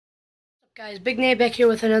Guys, Big Nate back here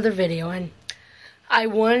with another video, and I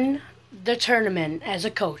won the tournament as a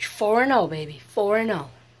coach. 4-0, baby. 4-0.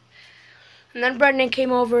 And then Brendan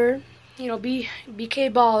came over,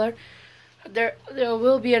 BK Baller. There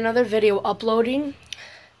will be another video uploading.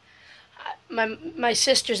 My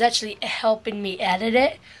sister's actually helping me edit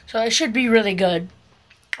it, so it should be really good.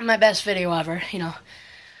 My best video ever,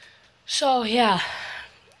 So, yeah.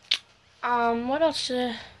 What else?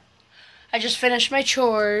 I just finished my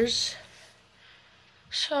chores.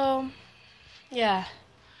 So, yeah.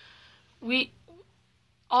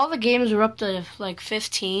 All the games were up to like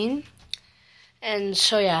 15. And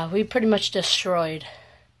so, yeah, we pretty much destroyed.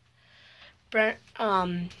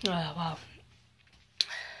 Wow.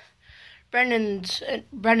 Brendan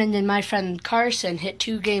and my friend Carson hit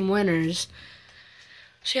 2-game winners.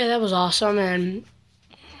 So, yeah, that was awesome. And,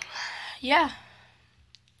 yeah.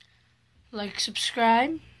 Like,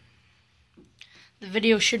 subscribe. The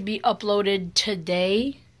video should be uploaded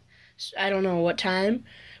today. I don't know what time,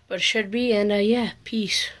 but it should be. And, yeah,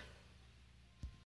 peace.